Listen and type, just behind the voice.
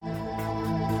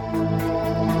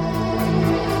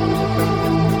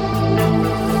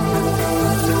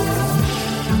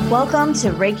Welcome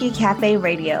to Reiki Cafe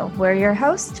Radio. We're your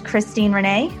hosts, Christine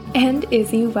Renee and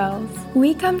Izzy Wells.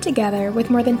 We come together with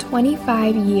more than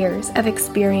 25 years of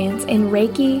experience in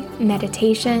Reiki,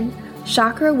 meditation,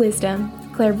 chakra wisdom,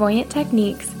 clairvoyant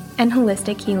techniques, and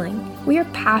holistic healing. We are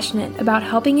passionate about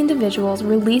helping individuals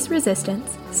release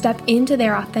resistance, step into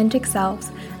their authentic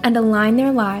selves, and align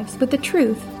their lives with the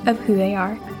truth of who they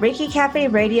are. Reiki Cafe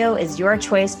Radio is your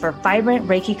choice for vibrant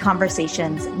Reiki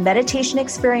conversations, meditation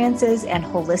experiences, and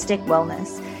holistic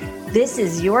wellness. This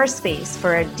is your space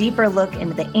for a deeper look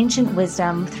into the ancient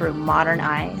wisdom through modern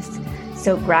eyes.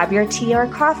 So grab your tea or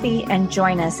coffee and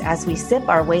join us as we sip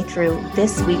our way through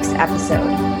this week's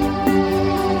episode.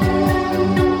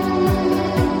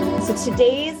 So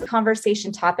today's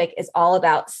conversation topic is all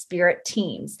about spirit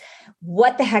teams.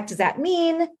 What the heck does that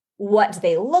mean? What do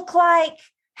they look like?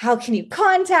 How can you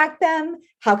contact them?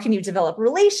 How can you develop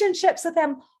relationships with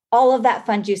them? All of that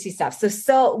fun, juicy stuff.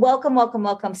 So welcome.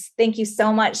 Thank you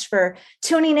so much for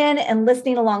tuning in and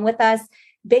listening along with us.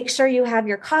 Make sure you have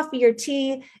your coffee, your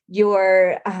tea,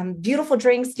 your beautiful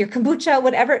drinks, your kombucha,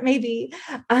 whatever it may be,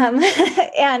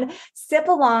 and sip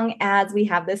along as we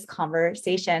have this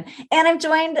conversation. And I'm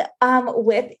joined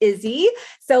with Izzy.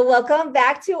 So welcome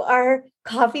back to our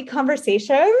coffee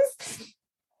conversations.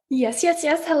 Yes.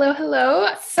 Hello.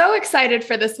 So excited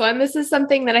for this one. This is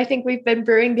something that I think we've been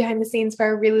brewing behind the scenes for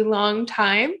a really long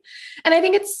time. And I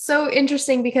think it's so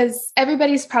interesting because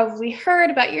everybody's probably heard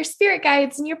about your spirit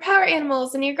guides and your power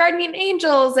animals and your guardian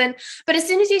angels. But as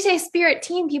soon as you say spirit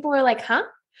team, people are like, huh?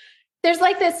 There's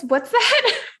like this, what's that?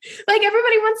 Like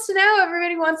everybody wants to know,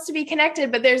 everybody wants to be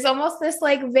connected, but there's almost this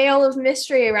like veil of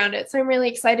mystery around it. So I'm really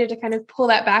excited to kind of pull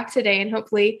that back today and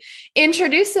hopefully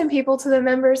introduce some people to the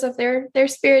members of their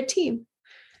spirit team.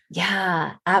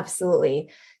 Yeah, absolutely.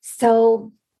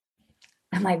 So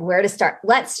I'm like, where to start?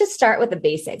 Let's just start with the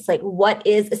basics. Like, what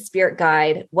is a spirit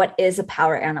guide? What is a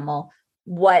power animal?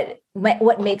 What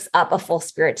makes up a full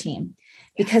spirit team?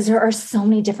 Because there are so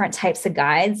many different types of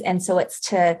guides. And so it's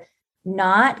to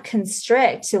not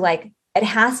constrict to like, it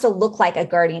has to look like a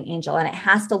guardian angel and it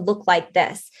has to look like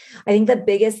this. I think the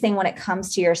biggest thing when it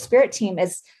comes to your spirit team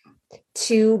is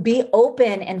to be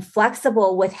open and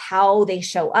flexible with how they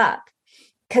show up,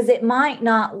 because it might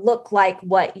not look like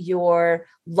what your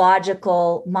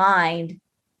logical mind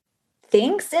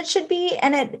thinks it should be.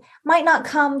 And it might not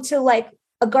come to like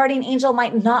a guardian angel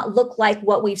might not look like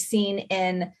what we've seen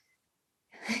in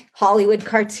Hollywood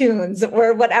cartoons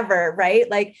or whatever, right?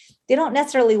 Like they don't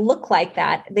necessarily look like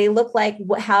that. They look like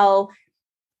how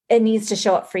it needs to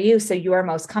show up for you so you are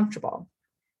most comfortable,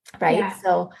 right? Yeah.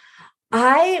 So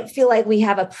I feel like we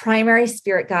have a primary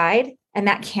spirit guide, and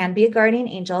that can be a guardian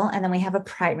angel. And then we have a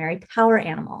primary power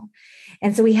animal.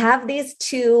 And so we have these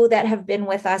two that have been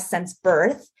with us since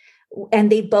birth,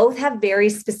 and they both have very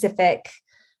specific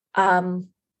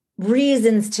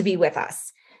reasons to be with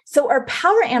us. So our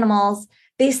power animals,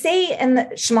 they say in the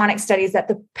shamanic studies that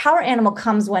the power animal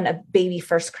comes when a baby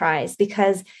first cries,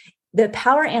 because the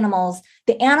power animals,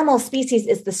 the animal species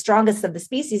is the strongest of the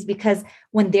species, because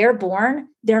when they're born,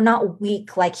 they're not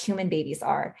weak like human babies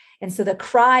are. And so the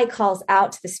cry calls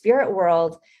out to the spirit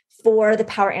world for the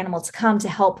power animal to come to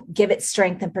help give it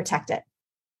strength and protect it.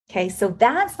 Okay. So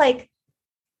that's like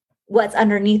what's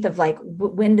underneath of like,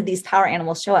 when do these power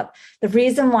animals show up? The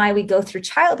reason why we go through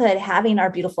childhood having our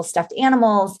beautiful stuffed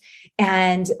animals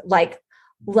and like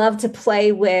love to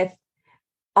play with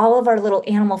all of our little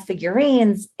animal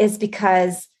figurines is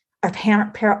because our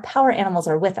power animals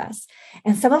are with us.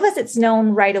 And some of us, it's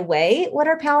known right away what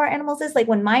our power animals is. Like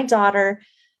when my daughter,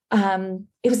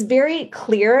 it was very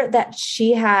clear that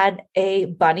she had a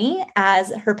bunny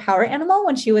as her power animal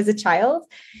when she was a child.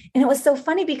 And it was so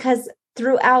funny because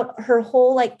throughout her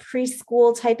whole like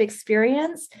preschool type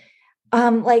experience,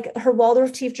 like her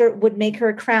Waldorf teacher would make her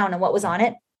a crown, and what was on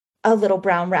it? A little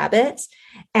brown rabbit.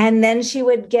 And then she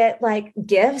would get like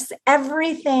gifts.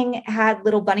 Everything had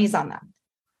little bunnies on them.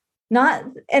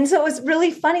 And so it was really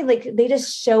funny. Like they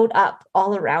just showed up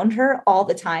all around her all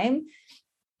the time.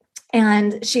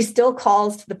 And she still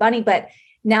calls to the bunny, but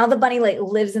now the bunny like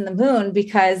lives in the moon,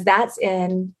 because that's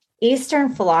in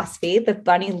Eastern philosophy. The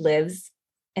bunny lives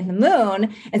in the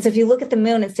moon. And so if you look at the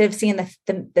moon, instead of seeing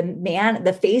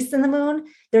the face in the moon,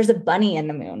 there's a bunny in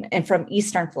the moon, and from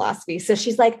Eastern philosophy. So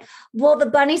she's like, well, the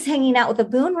bunny's hanging out with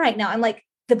the moon right now. I'm like,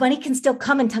 the bunny can still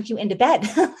come and tuck you into bed.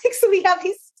 Like, so we have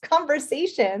these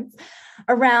conversations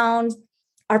around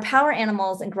our power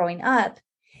animals and growing up.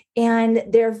 And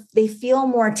they feel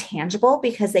more tangible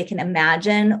because they can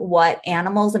imagine what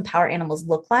animals and power animals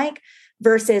look like,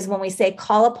 versus when we say,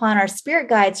 call upon our spirit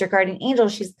guides or guardian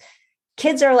angels,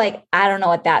 kids are like, I don't know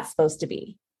what that's supposed to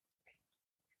be.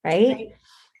 Right.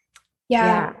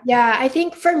 Yeah. Yeah. I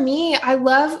think for me, I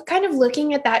love kind of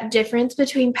looking at that difference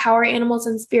between power animals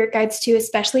and spirit guides too,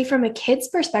 especially from a kid's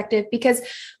perspective, because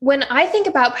when I think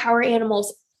about power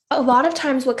animals, a lot of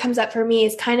times what comes up for me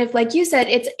is kind of like you said,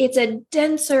 it's a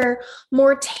denser,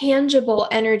 more tangible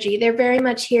energy. They're very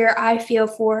much here, I feel,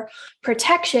 for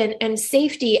protection and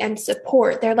safety and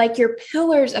support. They're like your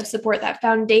pillars of support, that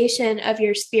foundation of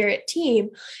your spirit team.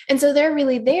 And so they're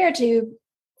really there to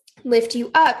lift you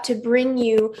up, to bring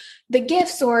you the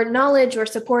gifts or knowledge or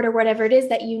support or whatever it is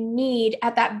that you need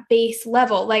at that base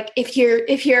level. Like if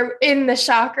you're in the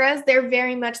chakras, they're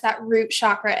very much that root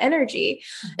chakra energy.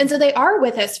 And so they are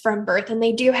with us from birth, and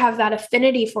they do have that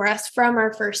affinity for us from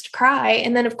our first cry.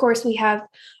 And then of course we have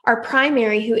our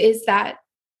primary, who is that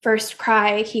first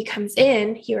cry. He comes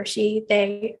in, he or she,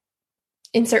 they,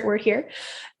 insert word here.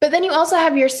 But then you also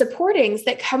have your supportings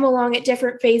that come along at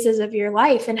different phases of your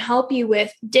life and help you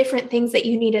with different things that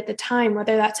you need at the time,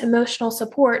 whether that's emotional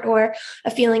support or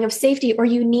a feeling of safety, or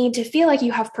you need to feel like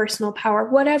you have personal power,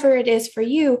 whatever it is for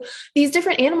you. These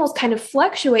different animals kind of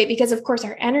fluctuate because, of course,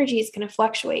 our energy is going to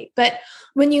fluctuate. But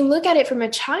when you look at it from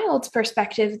a child's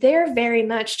perspective, they're very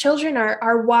much, children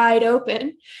are wide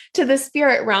open to the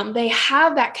spirit realm. They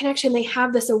have that connection. They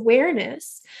have this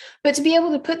awareness. But to be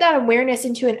able to put that awareness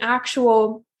into an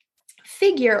actual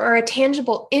figure or a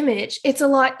tangible image, it's a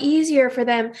lot easier for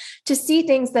them to see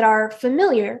things that are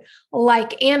familiar,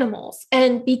 like animals.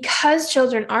 And because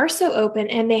children are so open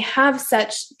and they have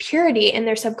such purity in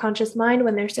their subconscious mind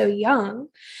when they're so young,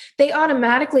 they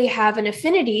automatically have an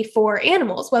affinity for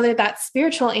animals, whether that's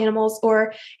spiritual animals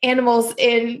or animals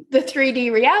in the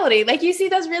 3D reality. Like you see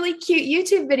those really cute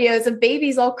YouTube videos of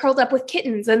babies all curled up with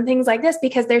kittens and things like this,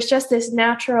 because there's just this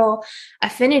natural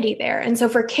affinity there. And so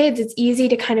for kids, it's easy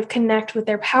to kind of connect with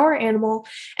their power animal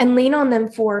and lean on them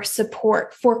for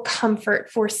support, for comfort,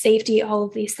 for safety, all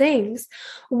of these things.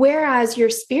 Whereas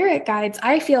your spirit guides,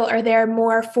 I feel, are there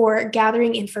more for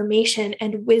gathering information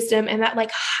and wisdom and that like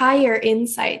higher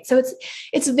insight. So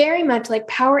it's very much like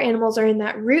power animals are in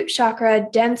that root chakra,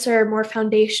 denser, more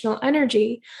foundational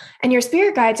energy. And your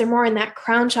spirit guides are more in that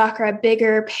crown chakra,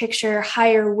 bigger picture,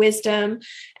 higher wisdom,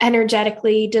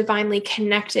 energetically, divinely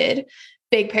connected,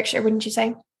 big picture, wouldn't you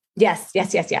say? Yes.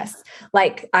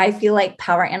 Like, I feel like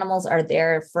power animals are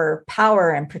there for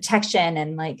power and protection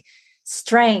and like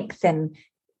strength, and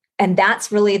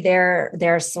that's really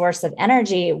their source of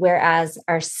energy. Whereas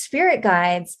our spirit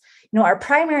guides, our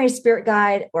primary spirit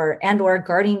guide or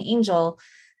guardian angel,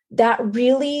 that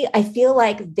really, I feel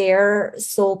like their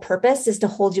sole purpose is to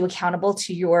hold you accountable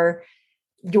to your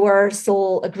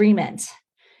soul agreement.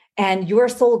 And your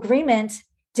soul agreement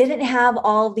didn't have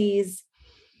all these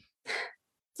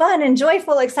fun and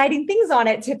joyful, exciting things on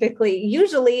it. Typically,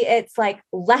 usually it's like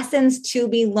lessons to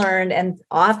be learned. And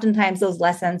oftentimes those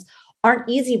lessons aren't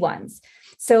easy ones.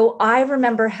 So I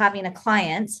remember having a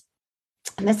client,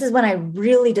 and this is when I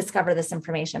really discovered this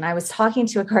information. I was talking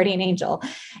to a guardian angel.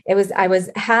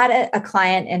 Had a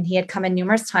client, and he had come in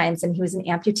numerous times, and he was an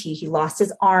amputee. He lost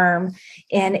his arm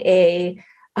in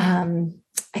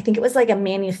I think it was like a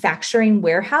manufacturing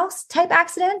warehouse type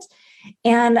accident.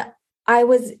 And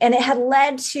it had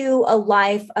led to a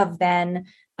life of then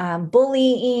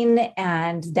bullying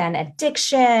and then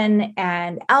addiction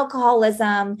and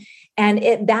alcoholism.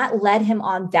 And that led him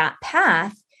on that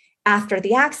path after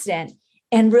the accident,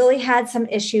 and really had some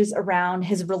issues around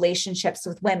his relationships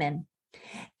with women.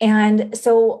 And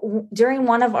so during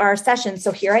one of our sessions,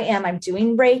 so here I am, I'm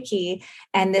doing Reiki,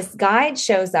 and this guide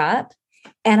shows up,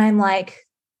 and I'm like,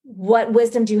 what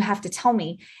wisdom do you have to tell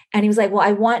me? And he was like, well,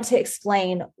 I want to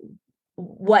explain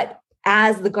what,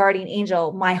 as the guardian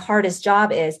angel, my hardest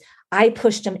job is. I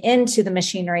pushed him into the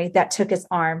machinery that took his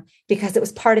arm because it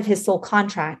was part of his soul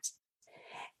contract.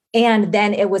 And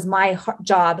then it was my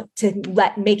job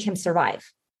to make him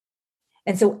survive.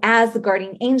 And so as the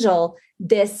guardian angel,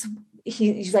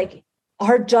 he's like,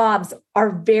 our jobs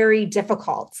are very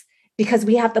difficult because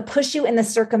we have to push you in the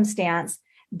circumstance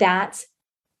that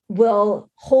will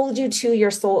hold you to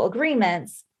your soul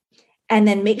agreements, and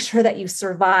then make sure that you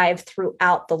survive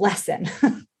throughout the lesson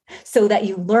so that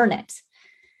you learn it.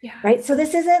 Yeah. Right. So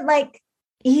this isn't like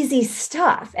easy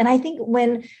stuff. And I think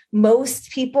when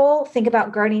most people think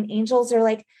about guardian angels, they're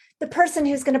like, the person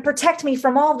who's going to protect me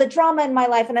from all the drama in my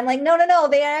life. And I'm like, no.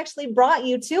 They actually brought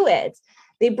you to it.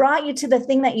 They brought you to the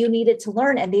thing that you needed to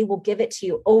learn, and they will give it to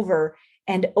you over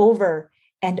and over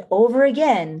and over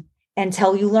again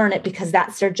until you learn it, because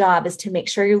that's their job, is to make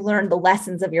sure you learn the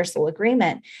lessons of your soul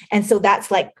agreement. And so that's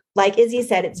like Izzy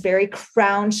said, it's very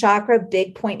crown chakra,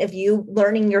 big point of view.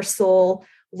 Learning your soul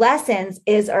lessons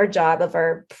is our job of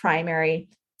our primary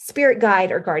spirit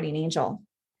guide or guardian angel.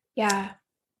 Yeah.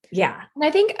 Yeah. And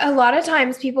I think a lot of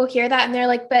times people hear that and they're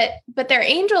like, but they're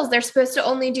angels. They're supposed to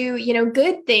only do,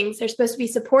 good things. They're supposed to be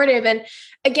supportive. And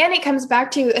again, it comes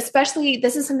back to, especially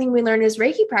this is something we learn as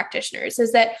Reiki practitioners,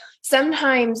 is that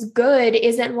sometimes good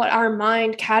isn't what our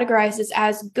mind categorizes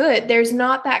as good. There's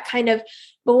not that kind of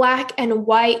black and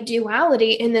white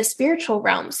duality in the spiritual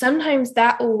realm. Sometimes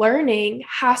that learning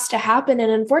has to happen.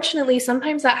 And unfortunately,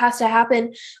 sometimes that has to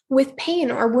happen with pain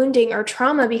or wounding or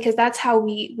trauma, because that's how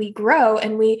we grow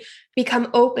and we become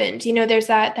opened. There's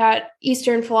that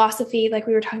Eastern philosophy, like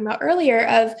we were talking about earlier,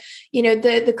 of,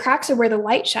 the cracks are where the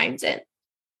light shines in.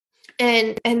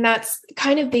 And that's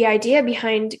kind of the idea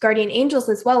behind guardian angels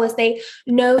as well, is they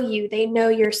know you, they know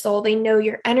your soul, they know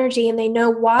your energy, and they know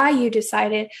why you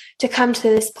decided to come to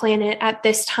this planet at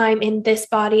this time in this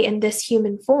body in this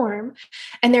human form.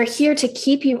 And they're here to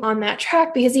keep you on that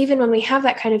track, because even when we have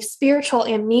that kind of spiritual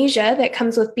amnesia that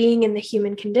comes with being in the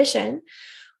human condition,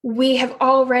 we have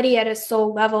already at a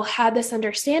soul level had this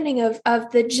understanding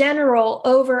of the general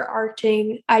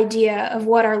overarching idea of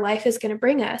what our life is going to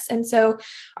bring us. And so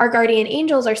our guardian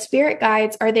angels, our spirit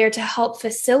guides, are there to help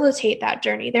facilitate that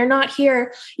journey. They're not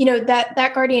here,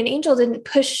 that guardian angel didn't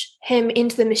push him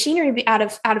into the machinery out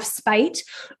of spite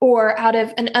or out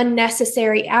of an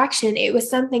unnecessary action. It was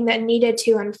something that needed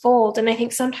to unfold. And I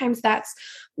think sometimes that's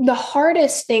the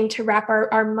hardest thing to wrap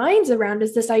our minds around,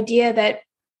 is this idea that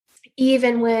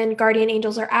even when guardian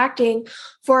angels are acting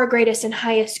for our greatest and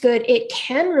highest good, it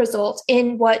can result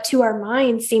in what to our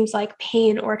mind seems like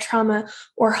pain or trauma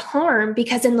or harm,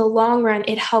 because in the long run,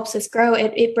 it helps us grow.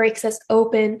 It breaks us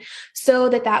open so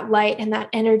that light and that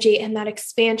energy and that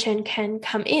expansion can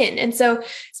come in. And so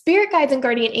spirit guides and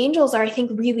guardian angels are, I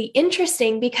think, really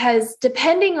interesting, because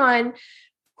depending on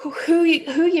who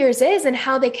yours is and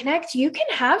how they connect, you can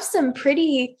have some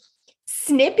pretty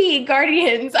snippy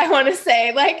guardians, I want to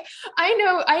say. Like, I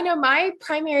know my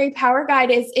primary power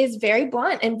guide is very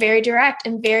blunt and very direct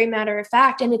and very matter of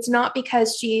fact. And it's not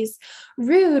because she's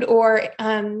rude or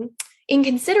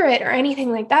inconsiderate or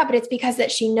anything like that, but it's because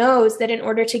that she knows that in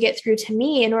order to get through to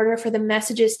me, in order for the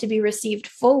messages to be received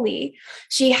fully,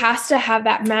 she has to have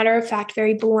that matter of fact,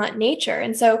 very blunt nature.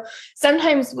 And so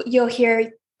sometimes you'll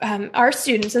hear our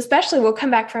students especially will come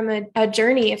back from a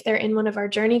journey, if they're in one of our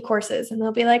journey courses, and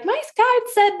they'll be like, my guide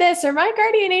said this, or my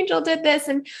guardian angel did this.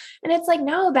 And it's like,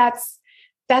 no,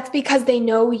 that's because they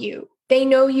know you. They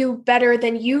know you better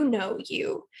than you know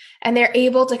you. And they're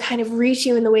able to kind of reach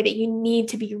you in the way that you need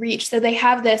to be reached. So they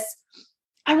have this,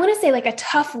 I want to say, like a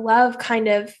tough love kind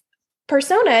of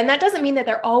persona. And that doesn't mean that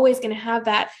they're always going to have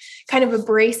that kind of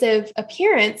abrasive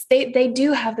appearance. They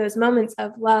do have those moments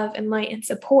of love and light and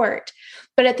support.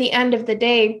 But at the end of the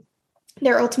day,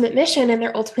 their ultimate mission and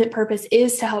their ultimate purpose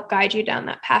is to help guide you down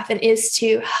that path, and is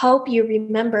to help you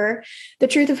remember the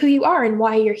truth of who you are and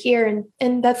why you're here.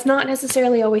 And that's not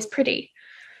necessarily always pretty.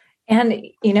 And,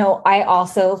 I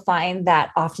also find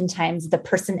that oftentimes the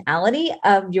personality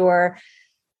of your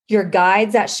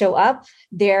guides that show up,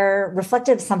 they're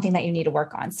reflective of something that you need to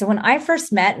work on. So when I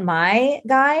first met my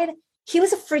guide, he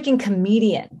was a freaking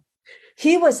comedian.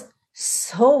 He was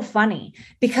so funny,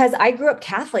 because I grew up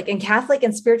Catholic, and Catholic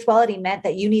and spirituality meant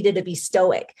that you needed to be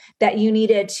stoic, that you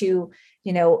needed to,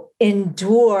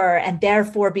 endure and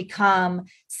therefore become,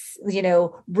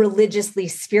 religiously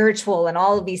spiritual and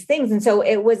all of these things. And so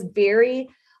it was very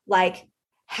like,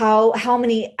 how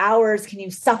many hours can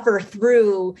you suffer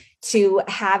through to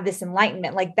have this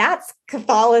enlightenment? Like, that's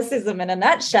Catholicism in a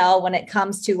nutshell when it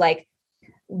comes to like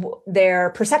their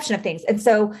perception of things. And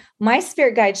so my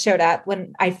spirit guide showed up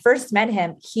when I first met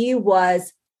him. He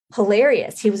was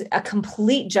hilarious. He was a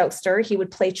complete jokester. He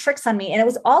would play tricks on me, and it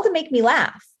was all to make me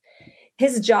laugh.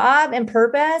 His job and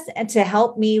purpose, and to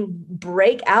help me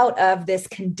break out of this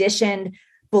conditioned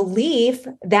belief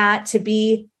that to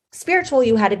be spiritual,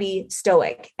 you had to be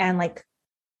stoic and like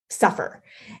suffer.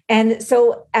 And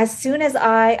so as soon as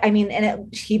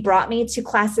he brought me to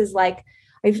classes like,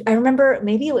 I remember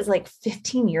maybe it was like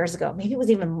 15 years ago, maybe it was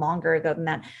even longer ago than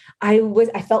that. I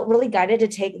felt really guided to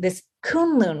take this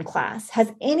Kunlun class.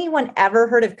 Has anyone ever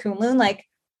heard of Kunlun? Like,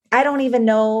 I don't even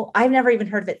know. I've never even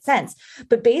heard of it since.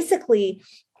 But basically,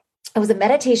 it was a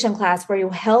meditation class where you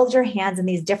held your hands in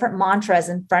these different mantras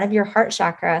in front of your heart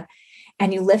chakra,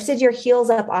 and you lifted your heels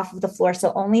up off of the floor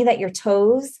so only that your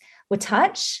toes would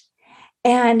touch,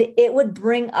 and it would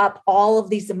bring up all of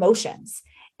these emotions.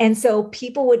 And so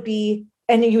people would be,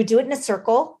 and you would do it in a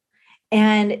circle,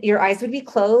 and your eyes would be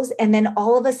closed. And then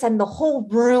all of a sudden, the whole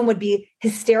room would be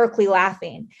hysterically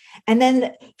laughing. And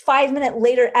then 5 minutes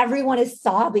later, everyone is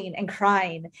sobbing and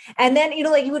crying. And then,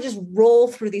 you would just roll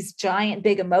through these giant,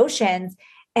 big emotions.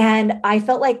 And I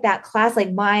felt like that class,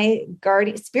 like my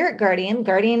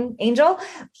guardian angel,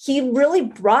 he really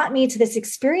brought me to this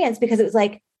experience because it was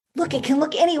like, look, it can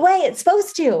look any way it's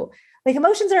supposed to. Like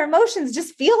emotions are emotions,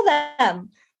 just feel them.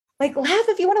 Like laugh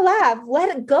if you want to laugh,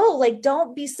 let it go. Like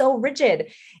don't be so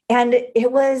rigid. And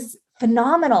it was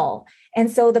phenomenal. And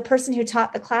so the person who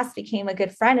taught the class became a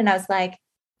good friend. And I was like,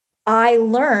 I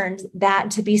learned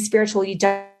that to be spiritual, you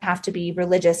don't have to be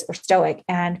religious or stoic.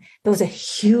 And that was a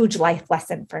huge life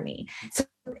lesson for me. So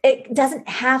it doesn't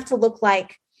have to look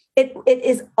like it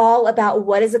is all about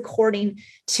what is according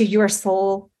to your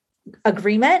soul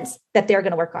agreement that they're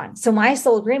going to work on. So my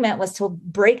soul agreement was to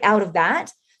break out of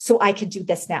that so I could do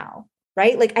this now,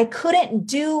 right? Like I couldn't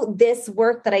do this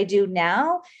work that I do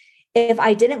now if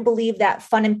I didn't believe that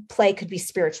fun and play could be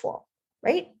spiritual,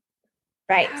 right?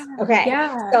 Right. Okay.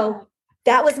 Yeah. So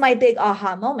that was my big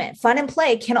aha moment. Fun and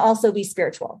play can also be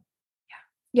spiritual.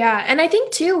 Yeah. And I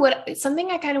think too,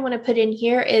 something I kind of want to put in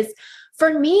here is,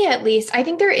 for me, at least, I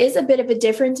think there is a bit of a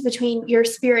difference between your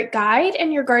spirit guide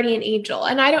and your guardian angel.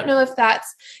 And I don't know if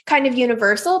that's kind of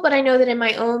universal, but I know that in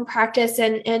my own practice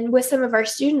and with some of our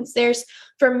students,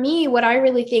 for me, what I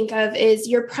really think of is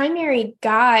your primary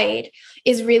guide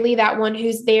is really that one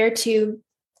who's there to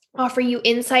offer you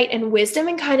insight and wisdom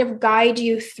and kind of guide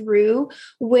you through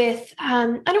with,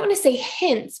 I don't want to say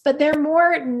hints, but they're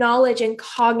more knowledge and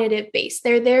cognitive based.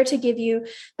 They're there to give you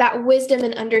that wisdom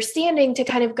and understanding to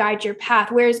kind of guide your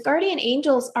path. Whereas guardian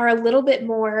angels are a little bit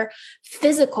more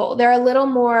physical. They're a little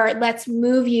more, let's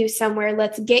move you somewhere.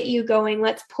 Let's get you going.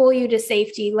 Let's pull you to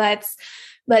safety.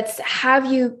 Let's have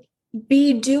you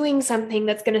be doing something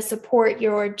that's going to support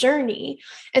your journey.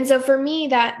 And so for me,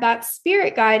 that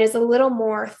spirit guide is a little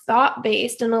more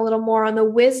thought-based and a little more on the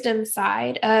wisdom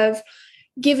side of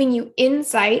giving you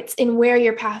insights in where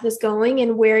your path is going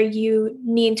and where you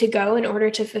need to go in order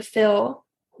to fulfill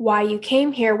why you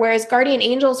came here. Whereas guardian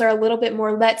angels are a little bit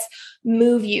more, let's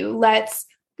move you, let's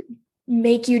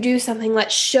make you do something,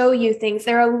 let's show you things.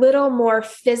 They're a little more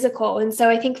physical. And so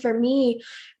I think for me,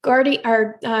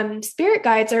 our spirit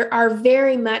guides are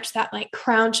very much that like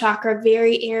crown chakra,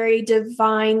 very airy,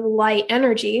 divine light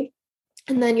energy.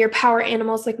 And then your power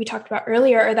animals, like we talked about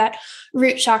earlier, are that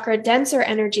root chakra, denser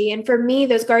energy. And for me,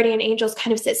 those guardian angels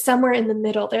kind of sit somewhere in the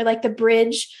middle. They're like the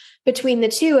bridge between the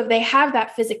two. Of they have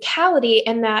that physicality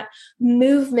and that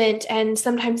movement and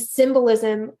sometimes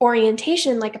symbolism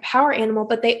orientation like a power animal,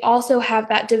 but they also have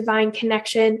that divine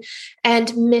connection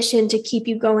and mission to keep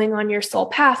you going on your soul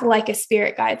path like a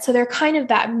spirit guide. So they're kind of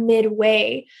that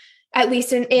midway, at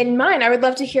least in mine. I would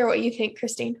love to hear what you think,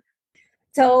 Christine.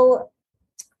 So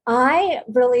I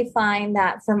really find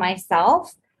that for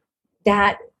myself,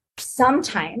 that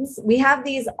sometimes we have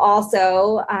these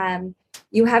also,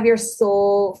 you have your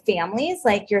soul families,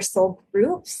 like your soul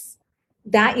groups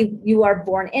that you are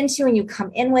born into and you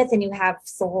come in with, and you have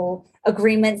soul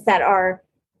agreements that are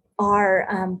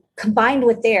combined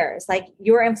with theirs. Like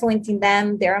you're influencing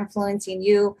them, they're influencing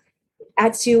you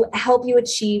to help you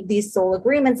achieve these soul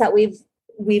agreements that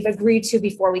we've agreed to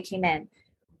before we came in.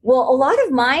 Well, a lot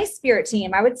of my spirit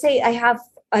team, I would say I have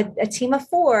a team of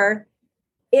 4.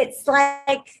 It's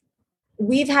like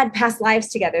we've had past lives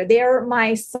together. They're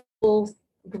my soul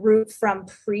group from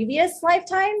previous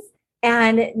lifetimes,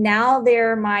 and now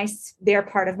they're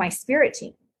part of my spirit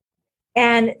team.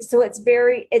 And so it's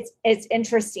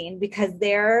interesting because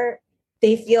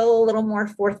they feel a little more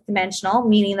fourth dimensional,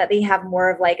 meaning that they have more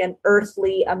of like an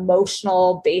earthly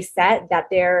emotional base set,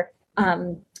 that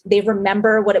they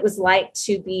remember what it was like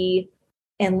to be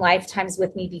in lifetimes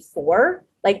with me before.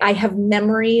 Like I have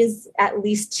memories, at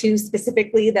least 2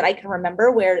 specifically that I can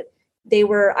remember, where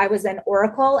I was an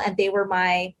oracle and they were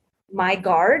my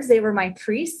guards. They were my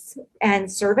priests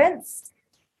and servants.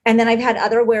 And then I've had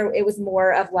other where it was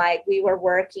more of like, we were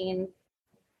working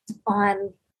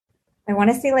on, I want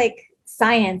to say like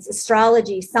science,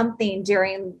 astrology, something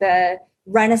during the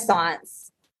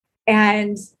Renaissance,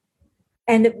 and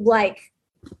like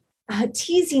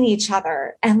teasing each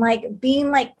other and like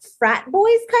being like frat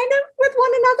boys kind of with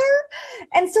one another.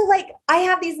 And so like I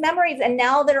have these memories, and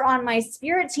now they're on my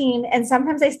spirit team, and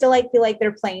sometimes I still like feel like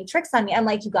they're playing tricks on me. I'm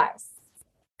like, you guys,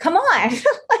 come on.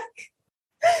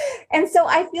 And so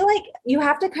I feel like you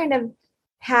have to kind of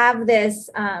have this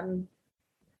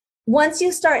once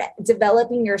you start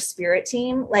developing your spirit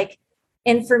team, like,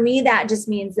 and for me that just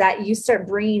means that you start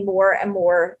bringing more and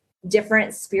more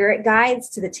different spirit guides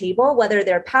to the table, whether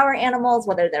they're power animals,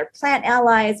 whether they're plant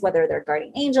allies, whether they're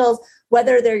guardian angels,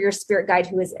 whether they're your spirit guide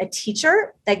who is a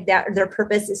teacher, like that their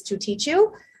purpose is to teach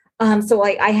you. So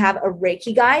like I have a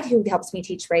Reiki guide who helps me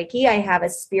teach Reiki. I have a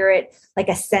spirit, like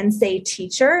a sensei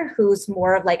teacher who's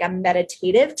more of like a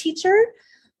meditative teacher.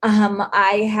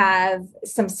 I have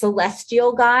some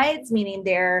celestial guides, meaning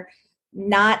they're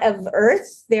not of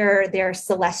earth. They're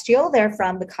celestial. They're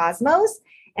from the cosmos,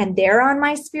 and they're on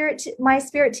my spirit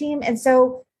team. And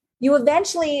so you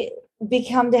eventually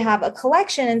become to have a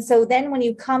collection. And so then when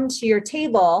you come to your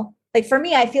table, like for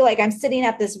me, I feel like I'm sitting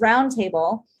at this round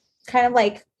table, kind of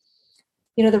like,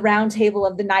 the round table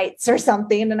of the knights or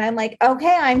something. And I'm like,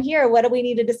 okay, I'm here. What do we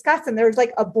need to discuss? And there's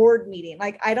like a board meeting.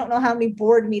 Like, I don't know how many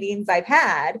board meetings I've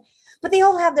had, but they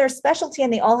all have their specialty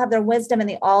and they all have their wisdom and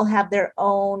they all have their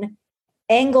own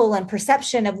angle and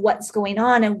perception of what's going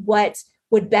on and what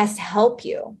would best help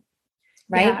you.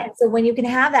 Right. Yeah. And so when you can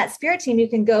have that spirit team, you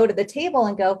can go to the table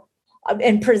and go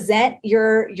and present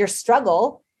your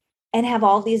struggle and have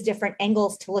all these different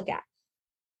angles to look at.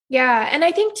 Yeah. And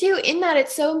I think too, in that,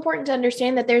 it's so important to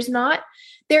understand that there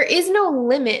is no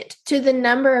limit to the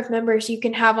number of members you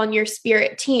can have on your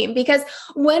spirit team. Because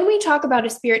when we talk about a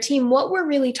spirit team, what we're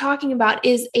really talking about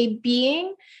is a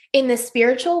being in the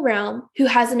spiritual realm who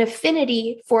has an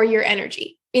affinity for your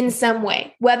energy in some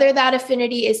way, whether that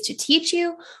affinity is to teach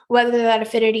you, whether that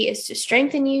affinity is to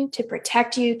strengthen you, to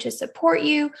protect you, to support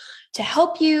you, to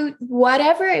help you,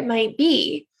 whatever it might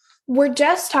be. We're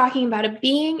just talking about a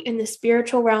being in the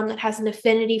spiritual realm that has an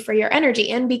affinity for your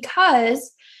energy. And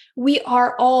because we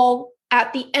are all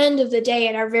at the end of the day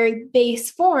at our very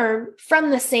base form from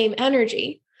the same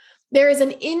energy, there is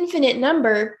an infinite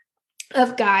number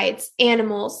of guides,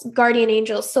 animals, guardian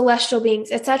angels, celestial beings,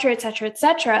 et cetera,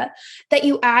 that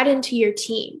you add into your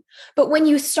team. But when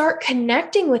you start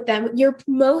connecting with them, you're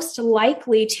most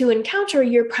likely to encounter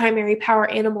your primary power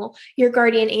animal, your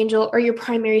guardian angel, or your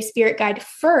primary spirit guide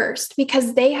first,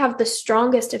 because they have the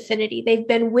strongest affinity. They've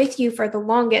been with you for the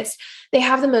longest. They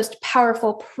have the most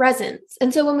powerful presence.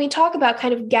 And so when we talk about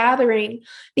kind of gathering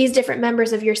these different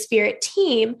members of your spirit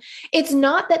team, it's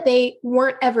not that they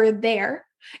weren't ever there.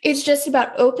 It's just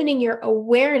about opening your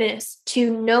awareness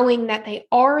to knowing that they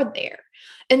are there.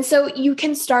 And so you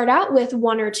can start out with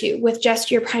one or two, with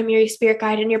just your primary spirit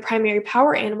guide and your primary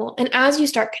power animal. And as you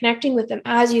start connecting with them,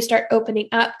 as you start opening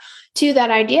up to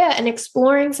that idea and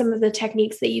exploring some of the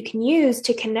techniques that you can use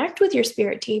to connect with your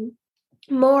spirit team,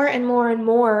 more and more and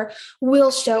more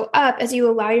will show up as you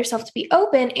allow yourself to be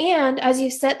open and as you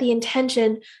set the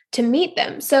intention to meet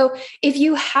them. So if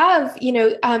you have,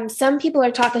 some people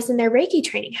are taught this in their Reiki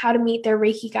training, how to meet their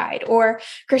Reiki guide, or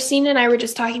Christine and I were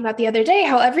just talking about the other day,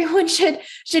 how everyone should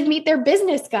meet their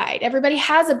business guide. Everybody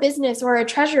has a business or a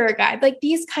treasurer guide, like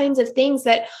these kinds of things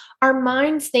that our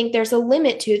minds think there's a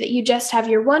limit to, that you just have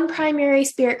your one primary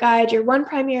spirit guide, your one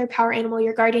primary power animal,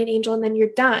 your guardian angel, and then you're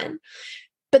done.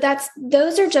 But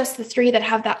those are just the three that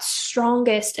have that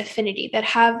strongest affinity, that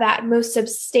have that most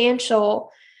substantial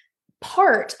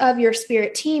part of your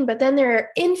spirit team. But then there are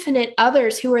infinite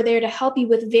others who are there to help you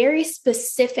with very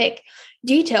specific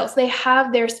details. They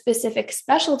have their specific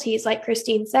specialties, like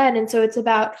Christine said. And so it's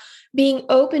about being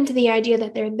open to the idea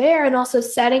that they're there and also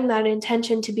setting that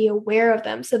intention to be aware of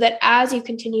them, so that as you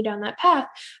continue down that path,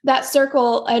 that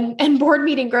circle and board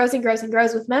meeting grows and grows and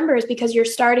grows with members, because you're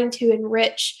starting to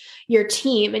enrich your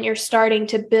team and you're starting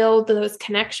to build those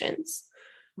connections.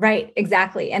 Right.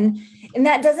 Exactly. And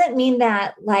that doesn't mean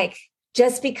that, like,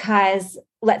 just because,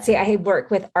 let's say I work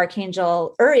with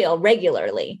Archangel Uriel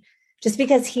regularly, just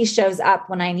because he shows up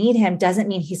when I need him doesn't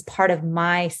mean he's part of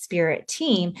my spirit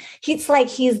team. He's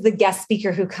the guest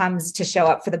speaker who comes to show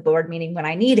up for the board meeting when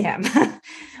I need him.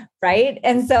 Right.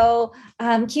 And so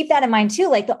keep that in mind too.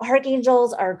 Like, the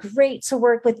archangels are great to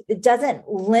work with. It doesn't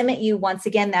limit you, once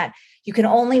again, that you can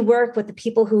only work with the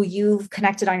people who you've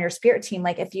connected on your spirit team.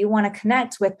 Like, if you want to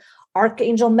connect with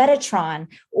Archangel Metatron,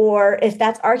 or if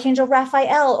that's Archangel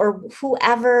Raphael, or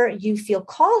whoever you feel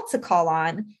called to call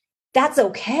on, that's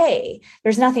okay.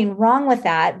 There's nothing wrong with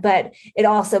that, but it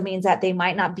also means that they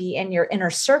might not be in your inner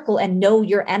circle and know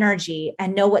your energy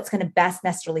and know what's going to best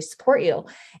necessarily support you.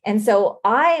 And so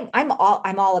I'm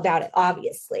all about it,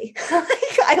 obviously.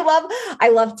 I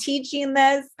love teaching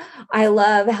this. I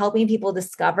love helping people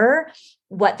discover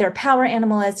what their power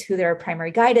animal is, who their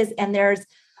primary guide is. And there's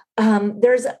certain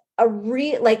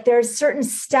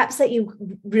steps that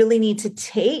you really need to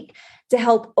take to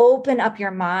help open up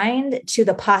your mind to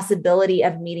the possibility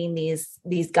of meeting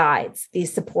these guides,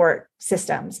 these support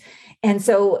systems. And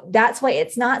so that's why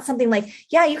it's not something like,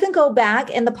 yeah, you can go back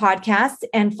in the podcast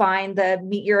and find the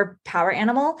Meet Your Power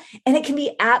Animal, and it can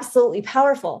be absolutely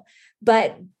powerful.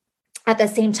 But at the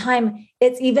same time,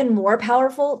 it's even more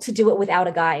powerful to do it without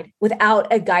a guide,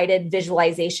 without a guided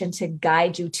visualization to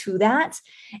guide you to that.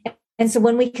 And so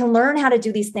when we can learn how to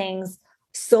do these things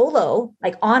solo,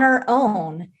 like on our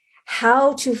own,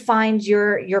 how to find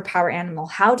your power animal,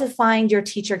 how to find your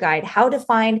teacher guide, how to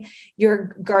find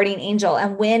your guardian angel.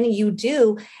 And when you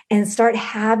do and start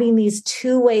having these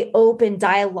two-way open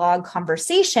dialogue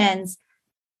conversations,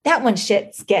 that when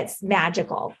shit gets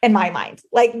magical in my mind.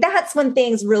 Like that's when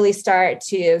things really start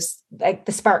to, like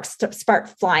the spark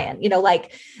flying,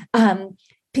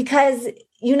 because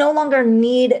you no longer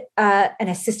need an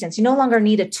assistance. You no longer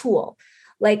need a tool.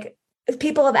 Like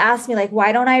people have asked me, like,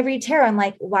 why don't I read tarot? I'm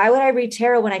like, why would I read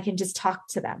tarot when I can just talk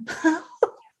to them?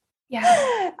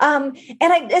 Yeah.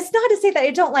 It's not to say that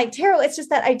I don't like tarot. It's just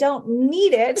that I don't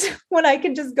need it when I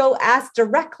can just go ask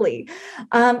directly.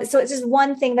 So it's just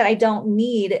one thing that I don't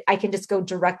need. I can just go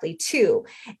directly to.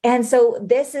 And so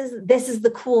this is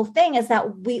the cool thing, is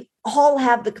that we all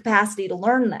have the capacity to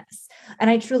learn this. And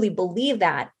I truly believe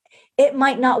that. It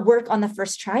might not work on the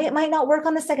first try. It might not work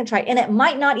on the second try. And it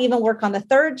might not even work on the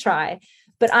third try.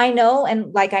 But I know,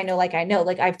 like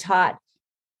I've taught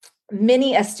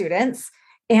many students.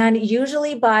 And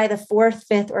usually by the fourth,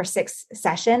 fifth, or sixth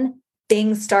session,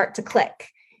 things start to click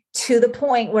to the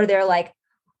point where they're like,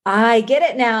 I get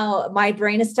it now. My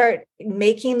brain is start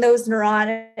making those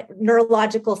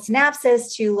neurological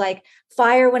synapses to like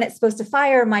fire when it's supposed to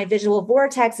fire. My visual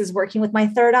vortex is working with my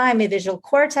third eye. My visual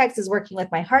cortex is working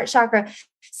with my heart chakra,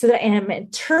 so that I am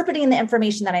interpreting the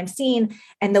information that I'm seeing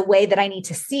and the way that I need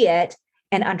to see it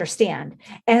and understand.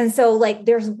 And so like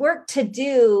there's work to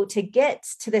do to get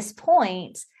to this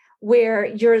point where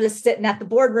you're just sitting at the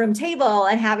boardroom table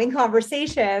and having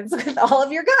conversations with all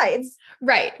of your guides.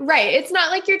 Right. It's not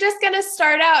like you're just going to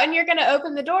start out and you're going to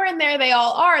open the door and there they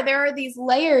all are. There are these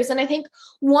layers. And I think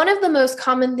one of the most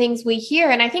common things we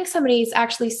hear, and I think somebody's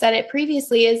actually said it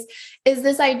previously, is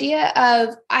this idea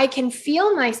of, I can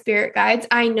feel my spirit guides.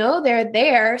 I know they're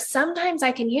there. Sometimes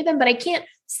I can hear them, but I can't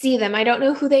see them. I don't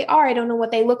know who they are. I don't know what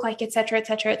they look like, et cetera, et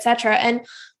cetera, et cetera. And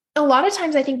a lot of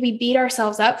times I think we beat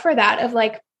ourselves up for that, of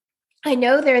like, I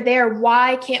know they're there.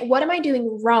 What am I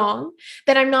doing wrong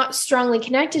that I'm not strongly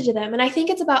connected to them? And I think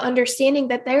it's about understanding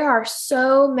that there are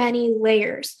so many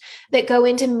layers that go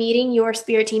into meeting your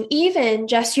spirit team, even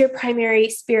just your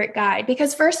primary spirit guide.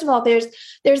 Because first of all, there's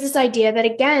this idea that,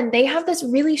 again, they have this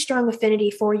really strong affinity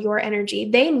for your energy.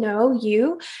 They know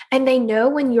you, and they know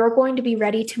when you're going to be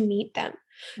ready to meet them.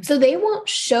 So they won't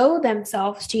show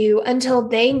themselves to you until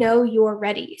they know you're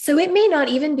ready. So it may not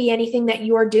even be anything that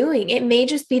you're doing. It may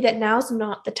just be that now's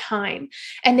not the time.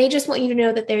 And they just want you to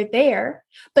know that they're there,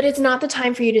 but it's not the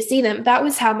time for you to see them. That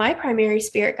was how my primary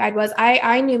spirit guide was.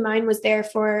 I knew mine was there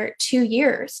for 2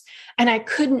 years and I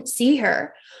couldn't see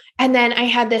her. And then I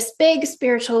had this big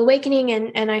spiritual awakening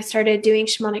and I started doing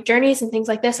shamanic journeys and things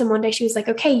like this. And one day she was like,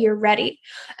 okay, you're ready.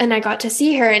 And I got to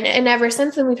see her. And ever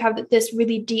since then, we've had this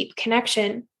really deep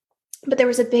connection. But there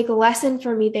was a big lesson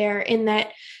for me there, in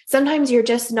that sometimes you're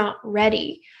just not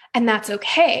ready, and that's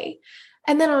okay.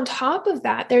 And then on top of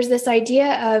that, there's this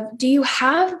idea of, do you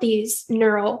have these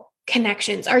neural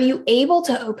connections? Are you able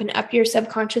to open up your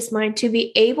subconscious mind to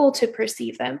be able to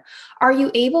perceive them? Are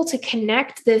you able to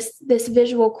connect this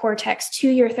visual cortex to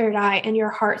your third eye and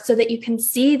your heart so that you can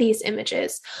see these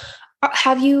images?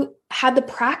 Have you had the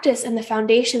practice and the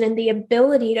foundation and the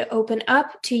ability to open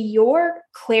up to your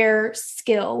clair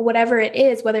skill, whatever it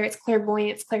is, whether it's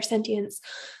clairvoyance, clairsentience,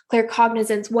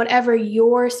 claircognizance, whatever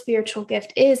your spiritual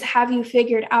gift is? Have you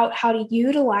figured out how to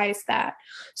utilize that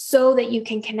so that you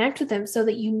can connect with them, so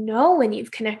that you know when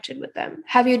you've connected with them?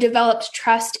 Have you developed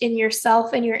trust in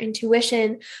yourself and your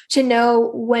intuition to know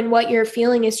when what you're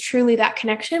feeling is truly that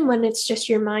connection, when it's just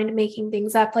your mind making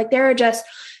things up? Like, there are just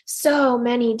so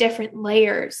many different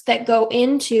layers that go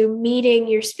into meeting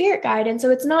your spirit guide. And so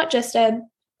it's not just a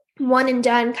one and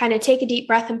done kind of take a deep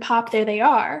breath and pop, there they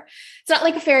are. It's not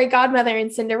like a fairy godmother in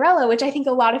Cinderella, which I think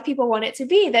a lot of people want it to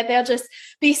be, that they'll just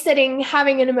be sitting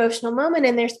having an emotional moment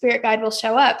and their spirit guide will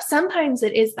show up. Sometimes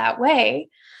it is that way,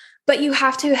 but you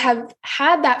have to have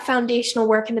had that foundational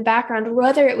work in the background,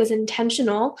 whether it was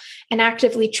intentional and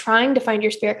actively trying to find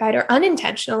your spirit guide, or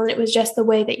unintentional, and it was just the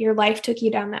way that your life took you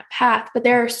down that path. But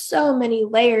there are so many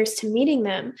layers to meeting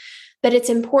them that it's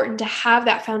important to have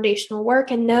that foundational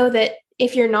work and know that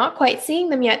if you're not quite seeing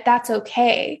them yet, that's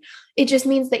okay. It just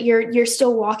means that you're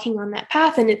still walking on that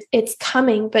path, and it's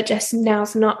coming, but just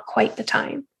now's not quite the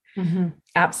time. Mm-hmm.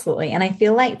 Absolutely. And I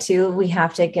feel like too, we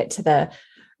have to get to the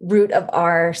root of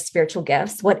our spiritual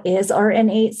gifts. What is our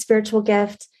innate spiritual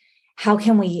gift? How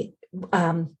can we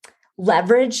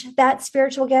leverage that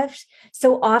spiritual gift?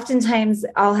 So oftentimes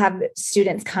I'll have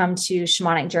students come to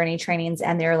shamanic journey trainings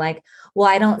and they're like, well,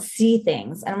 I don't see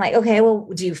things. And I'm like, okay, well,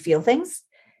 do you feel things?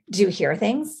 Do you hear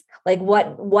things? Like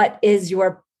what is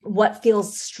your what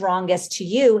feels strongest to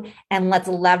you, and let's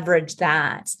leverage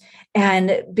that.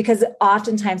 And because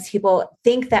oftentimes people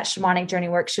think that shamanic journey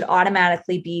work should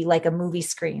automatically be like a movie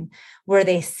screen where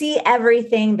they see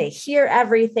everything, they hear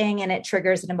everything, and it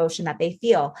triggers an emotion that they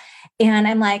feel. And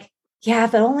I'm like, yeah,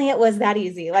 if only it was that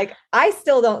easy. Like, I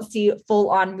still don't see full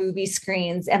on movie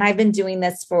screens. And I've been doing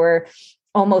this for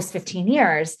almost 15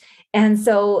 years. And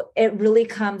so it really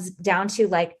comes down to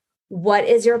like, what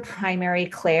is your primary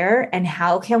clair, and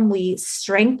how can we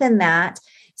strengthen that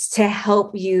to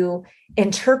help you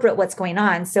interpret what's going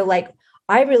on? So like,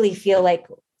 I really feel like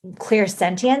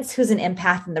clairsentience, who's an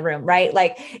empath in the room, right?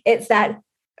 Like it's that,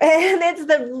 and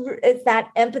it's that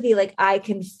empathy. Like I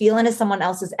can feel into someone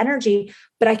else's energy,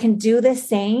 but I can do the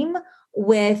same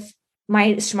with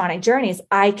my shamanic journeys.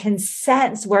 I can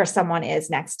sense where someone is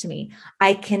next to me.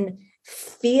 I can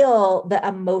feel the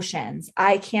emotions.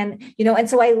 I can, and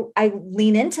so I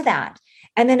lean into that.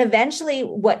 And then eventually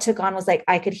what took on was like,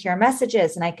 I could hear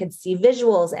messages and I could see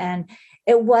visuals, and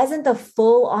it wasn't the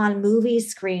full on movie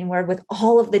screen where with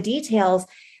all of the details.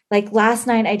 Like last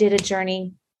night I did a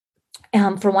journey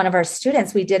for one of our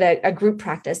students. We did a group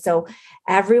practice. So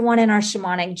everyone in our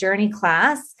shamanic journey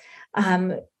class,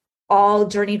 all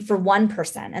journeyed for one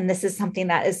person. And this is something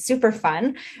that is super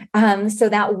fun, so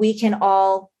that we can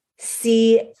all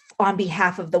see on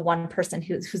behalf of the one person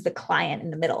who's the client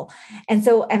in the middle.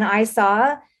 And I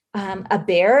saw a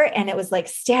bear, and it was like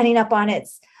standing up on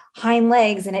its hind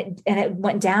legs, and it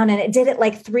went down, and it did it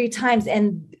like 3 times.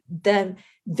 And the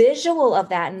visual of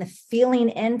that and the feeling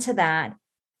into that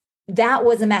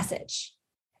was a message.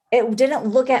 It didn't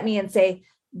look at me and say,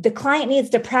 the client needs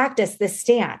to practice this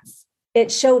stance.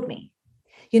 It showed me.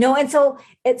 And so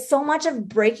it's so much of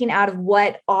breaking out of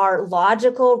what our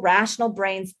logical, rational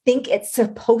brains think it's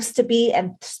supposed to be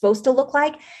and supposed to look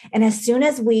like. And as soon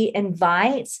as we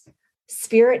invite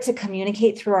spirit to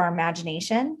communicate through our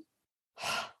imagination,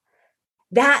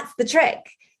 that's the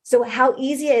trick. So how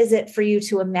easy is it for you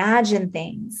to imagine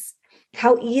things?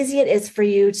 How easy it is for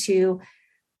you to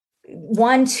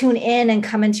tune in and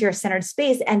come into your centered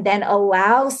space, and then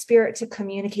allow spirit to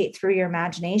communicate through your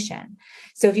imagination.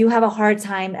 So if you have a hard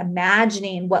time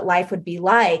imagining what life would be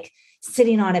like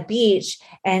sitting on a beach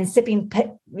and sipping,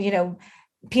 pina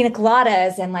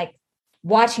coladas and like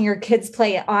watching your kids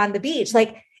play on the beach,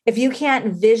 like if you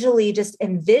can't visually just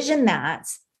envision that,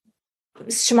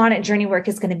 shamanic journey work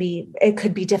it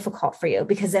could be difficult for you,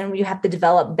 because then you have to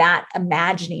develop that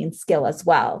imagining skill as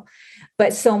well.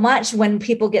 But so much when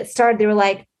people get started, they were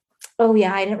like, oh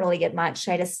yeah, I didn't really get much.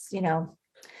 I just,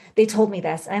 they told me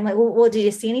this. And I'm like, well, did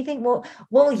you see anything?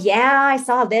 Well, yeah, I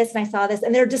saw this and I saw this.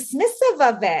 And they're dismissive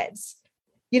of it,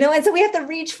 and so we have to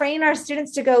retrain our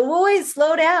students to go, boys,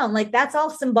 slow down. Like that's all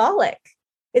symbolic.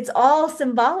 It's all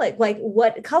symbolic. Like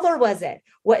what color was it?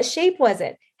 What shape was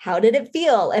it? How did it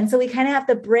feel? And so we kind of have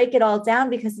to break it all down,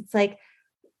 because it's like,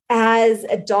 as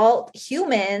adult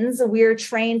humans, we're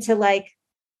trained to like,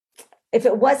 if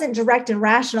it wasn't direct and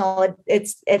rational,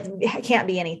 it can't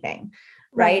be anything.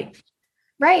 Right.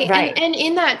 Right. And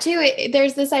in that too,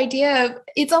 there's this idea of,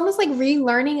 it's almost like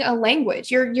relearning a language.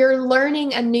 You're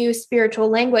learning a new spiritual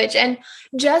language. And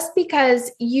just because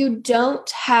you don't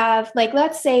have, like,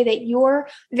 let's say that you're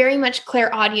very much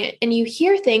clairaudient and you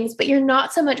hear things, but you're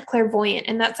not so much clairvoyant,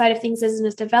 and that side of things isn't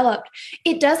as developed,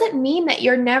 it doesn't mean that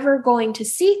you're never going to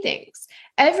see things.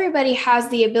 Everybody has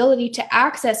the ability to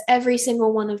access every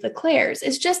single one of the clairs.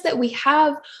 It's just that we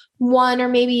have one or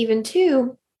maybe even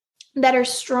two that are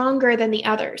stronger than the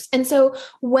others. And so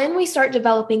when we start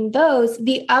developing those,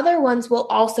 the other ones will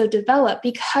also develop,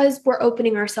 because we're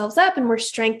opening ourselves up and we're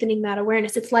strengthening that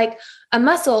awareness. It's like a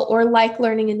muscle, or like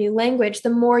learning a new language. The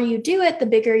more you do it, the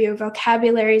bigger your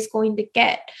vocabulary is going to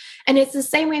get. And it's the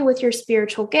same way with your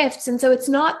spiritual gifts. And so it's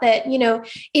not that,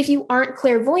 if you aren't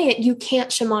clairvoyant, you can't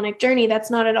shamanic journey. That's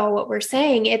not at all what we're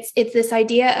saying. It's this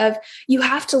idea of, you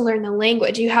have to learn the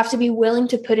language. You have to be willing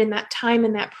to put in that time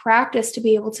and that practice to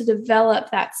be able to develop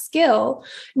that skill,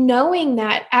 knowing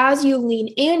that as you lean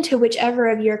into whichever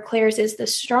of your clairs is the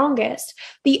strongest,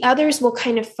 the others will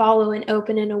kind of follow and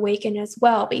open and awaken as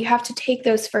well. But you have to take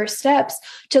those first steps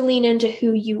to lean into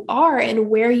who you are and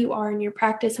where you are in your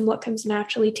practice and what comes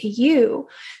naturally to you,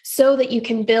 so that you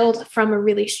can build from a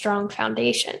really strong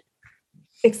foundation.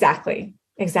 Exactly.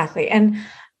 And,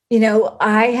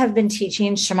 I have been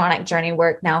teaching shamanic journey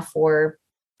work now for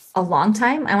a long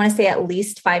time. I want to say at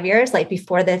least 5 years. Like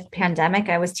before the pandemic,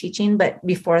 I was teaching, but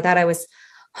before that, I was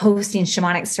hosting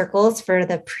shamanic circles for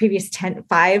the previous 10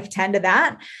 to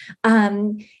that.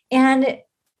 And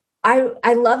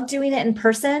I loved doing it in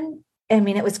person. I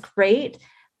mean, it was great,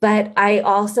 But I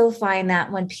also find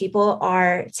that when people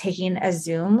are taking a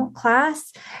Zoom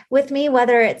class with me,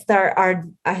 whether it's our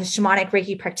shamanic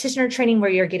Reiki practitioner training,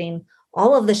 where you're getting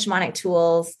all of the shamanic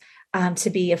tools to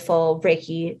be a full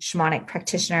Reiki shamanic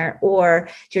practitioner, or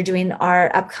you're doing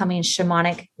our upcoming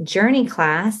shamanic journey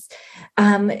class,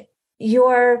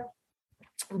 you're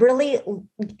really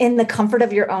in the comfort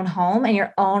of your own home and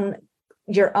your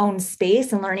own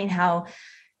space, and learning how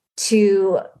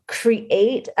to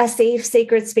create a safe,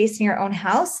 sacred space in your own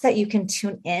house that you can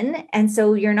tune in. And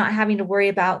so you're not having to worry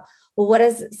about, well, what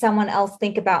does someone else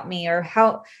think about me? Or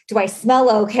how do I smell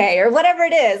okay? Or whatever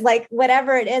it is,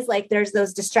 like there's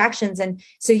those distractions. And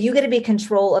so you get to be in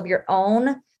control of your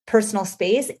own personal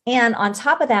space. And on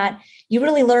top of that, you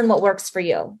really learn what works for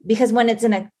you. Because when it's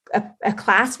in a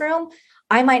classroom,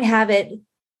 I might have it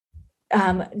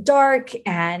dark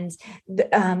and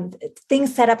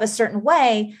things set up a certain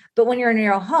way. But when you're in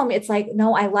your own home, it's like,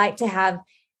 no, I like to have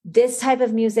this type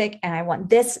of music, and I want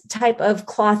this type of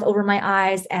cloth over my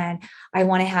eyes, and I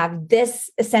want to have this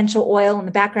essential oil in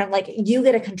the background. Like, you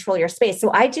get to control your space.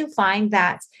 So I do find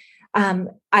that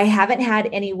I haven't had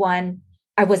anyone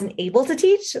I wasn't able to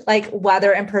teach, like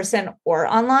whether in person or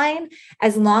online,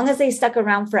 as long as they stuck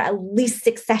around for at least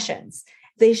 6 sessions.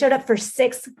 They showed up for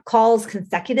 6 calls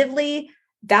consecutively.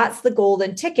 That's the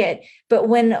golden ticket. But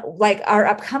when, like, our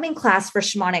upcoming class for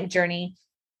shamanic journey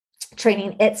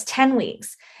training, it's 10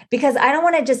 weeks, because I don't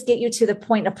want to just get you to the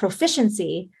point of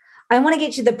proficiency. I want to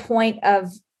get you to the point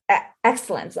of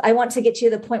excellence. I want to get you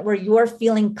to the point where you're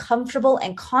feeling comfortable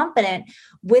and confident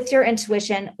with your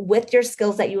intuition, with your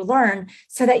skills that you learn,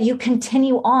 so that you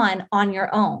continue on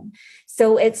your own.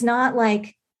 So it's not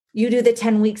like you do the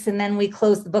 10 weeks and then we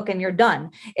close the book and you're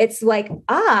done. It's like,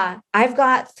 I've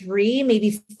got 3,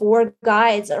 maybe 4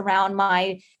 guides around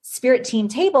my spirit team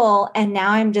table. And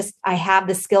now I have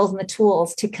the skills and the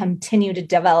tools to continue to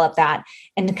develop that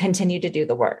and to continue to do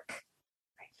the work.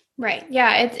 Right.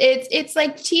 Yeah. It's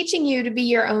like teaching you to be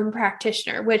your own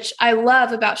practitioner, which I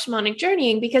love about shamanic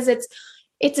journeying, because it's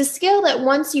a skill that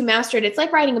once you master it, it's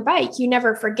like riding a bike. You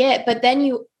never forget, but then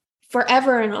you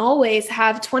forever and always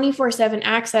have 24/7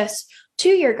 access to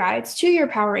your guides, to your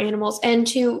power animals, and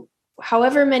to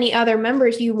however many other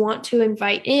members you want to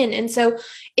invite in. And so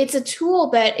it's a tool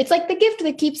that it's like the gift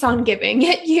that keeps on giving.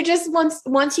 You just,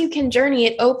 once you can journey,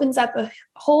 it opens up a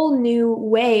whole new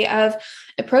way of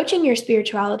approaching your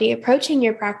spirituality, approaching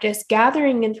your practice,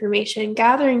 gathering information,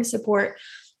 gathering support,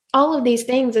 all of these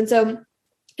things. And so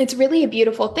it's really a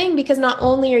beautiful thing, because not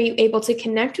only are you able to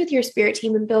connect with your spirit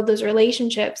team and build those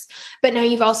relationships, but now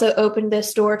you've also opened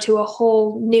this door to a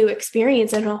whole new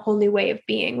experience and a whole new way of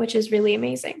being, which is really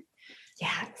amazing.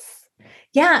 Yes.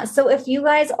 Yeah. So if you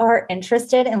guys are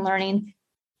interested in learning,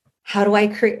 how do I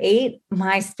create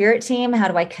my spirit team? How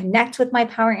do I connect with my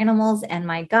power animals and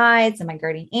my guides and my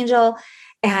guardian angel,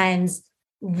 and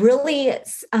really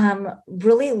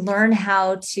learn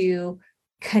how to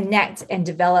connect and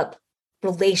develop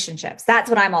relationships? That's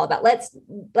what I'm all about.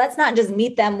 Let's not just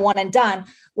meet them one and done.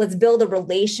 Let's build a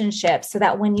relationship, so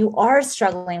that when you are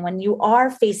struggling, when you are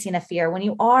facing a fear, when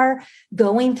you are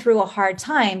going through a hard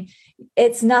time,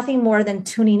 it's nothing more than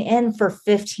tuning in for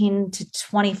 15 to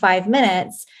 25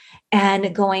 minutes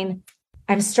and going,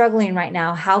 I'm struggling right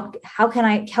now. How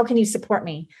can you support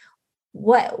me?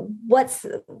 How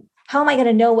am I going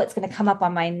to know what's going to come up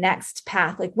on my next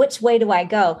path? Like, which way do I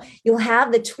go? You'll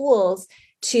have the tools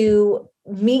to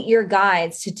meet your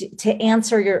guides, to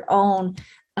answer your own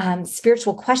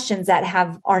spiritual questions that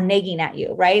are nagging at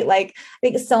you, right? Like, I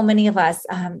think so many of us,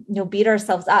 beat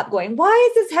ourselves up going, why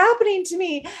is this happening to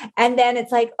me? And then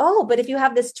it's like, oh, but if you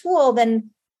have this tool,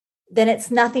 then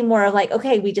it's nothing more of like,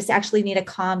 okay, we just actually need to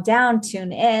calm down,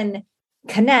 tune in,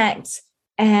 connect,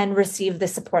 and receive the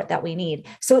support that we need.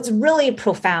 So it's really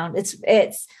profound.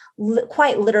 It's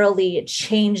quite literally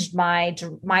changed my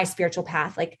spiritual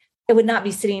path. Like, I would not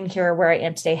be sitting here where I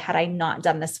am today had I not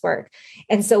done this work.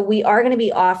 And so we are going to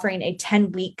be offering a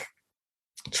 10-week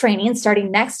training starting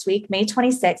next week, May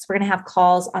 26th. We're going to have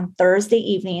calls on Thursday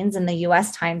evenings in the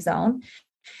US time zone.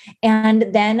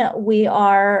 And then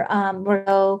we're going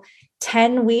to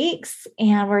 10 weeks,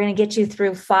 and we're going to get you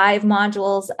through 5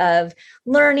 modules of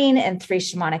learning and 3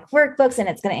 shamanic workbooks. And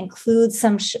it's going to include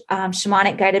some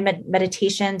shamanic guided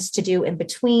meditations to do in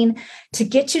between, to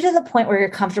get you to the point where you're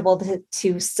comfortable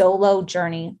to solo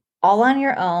journey all on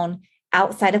your own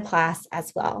outside of class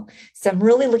as well. So I'm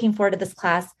really looking forward to this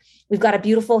class. We've got a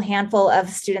beautiful handful of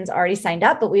students already signed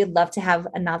up, but we'd love to have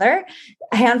another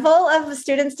handful of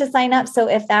students to sign up. So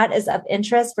if that is of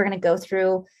interest, we're going to go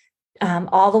through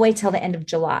all the way till the end of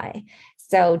July.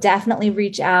 So definitely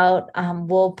reach out.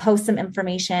 We'll post some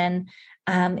information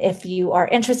If you are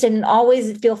interested, and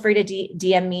always feel free to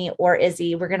DM me or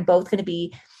Izzy. We're both going to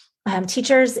be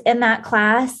teachers in that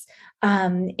class.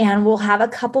 And we'll have a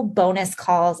couple bonus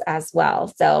calls as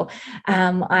well. So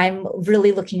I'm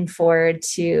really looking forward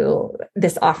to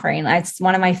this offering. It's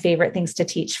one of my favorite things to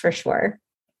teach for sure.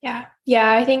 Yeah.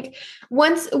 Yeah. I think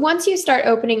once you start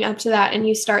opening up to that and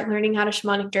you start learning how to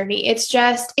shamanic journey,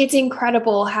 it's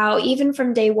incredible how even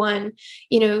from day one,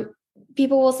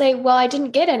 people will say, well, I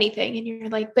didn't get anything. And you're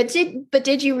like, but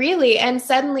did you really? And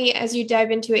suddenly as you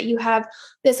dive into it, you have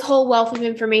this whole wealth of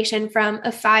information from a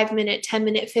 5-minute,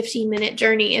 10-minute, 15-minute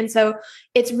journey. And so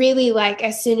it's really like,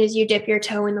 as soon as you dip your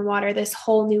toe in the water, this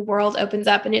whole new world opens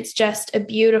up. And it's just a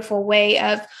beautiful way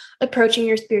of approaching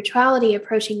your spirituality,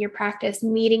 approaching your practice,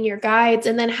 meeting your guides,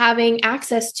 and then having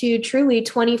access to truly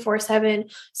 24/7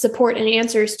 support and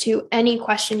answers to any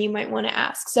question you might want to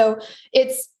ask. So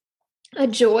it's a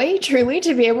joy truly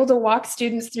to be able to walk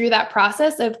students through that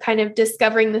process of kind of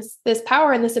discovering this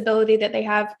power and this ability that they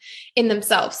have in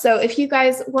themselves. So if you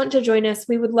guys want to join us,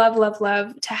 we would love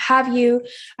to have you.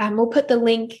 We'll put the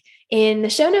link in the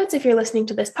show notes if you're listening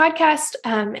to this podcast,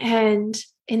 and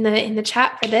in the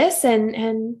chat for this.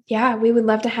 And yeah, we would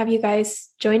love to have you guys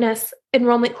join us.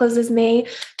 Enrollment closes May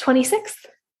 26th.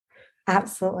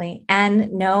 Absolutely.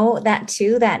 And know that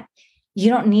too, that you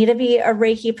don't need to be a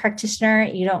Reiki practitioner.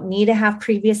 You don't need to have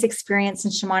previous experience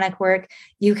in shamanic work.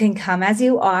 You can come as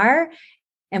you are,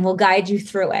 and we'll guide you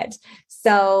through it.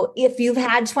 So if you've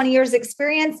had 20 years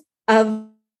experience of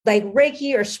like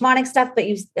Reiki or shamanic stuff, but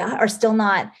you are still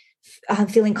not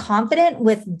feeling confident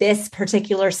with this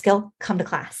particular skill, come to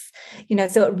class.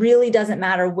 So it really doesn't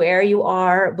matter where you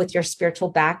are with your spiritual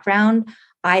background.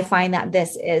 I find that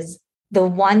this is the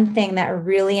one thing that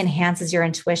really enhances your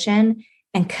intuition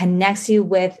and connects you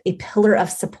with a pillar of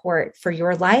support for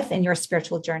your life and your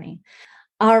spiritual journey.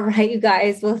 All right, you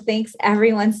guys. Well, thanks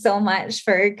everyone so much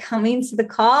for coming to the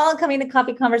call, coming to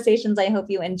Coffee Conversations. I hope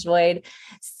you enjoyed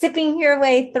sipping your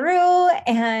way through.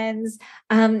 And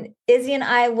Izzy and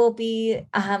I will be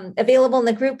available in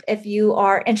the group if you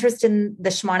are interested in the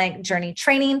shamanic journey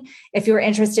training. If you're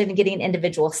interested in getting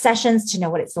individual sessions to know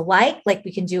what it's like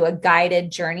we can do a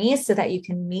guided journey so that you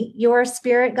can meet your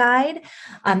spirit guide.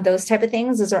 Those type of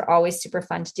things. Those are always super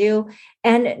fun to do.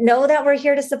 And know that we're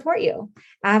here to support you.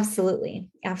 Absolutely.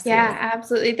 Yeah,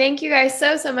 absolutely. Thank you guys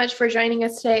so much for joining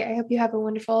us today. I hope you have a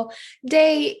wonderful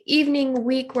day, evening,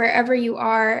 week, wherever you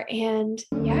are. And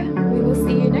yeah, we will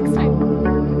see you next time.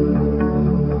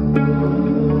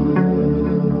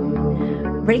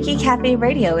 Reiki Cafe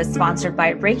Radio is sponsored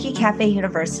by Reiki Cafe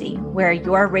University, where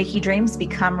your Reiki dreams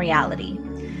become reality.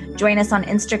 Join us on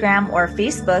Instagram or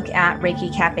Facebook at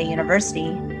Reiki Cafe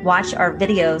University. Watch our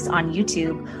videos on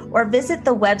YouTube or visit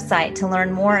the website to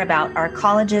learn more about our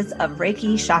colleges of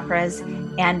Reiki, chakras,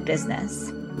 and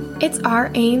business. It's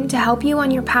our aim to help you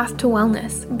on your path to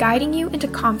wellness, guiding you into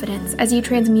confidence as you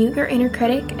transmute your inner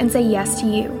critic and say yes to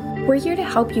you. We're here to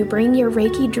help you bring your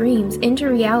Reiki dreams into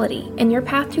reality, and your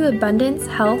path to abundance,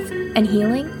 health, and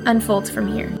healing unfolds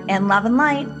from here. In love and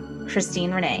light,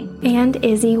 Christine Renee. And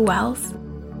Izzy Wells.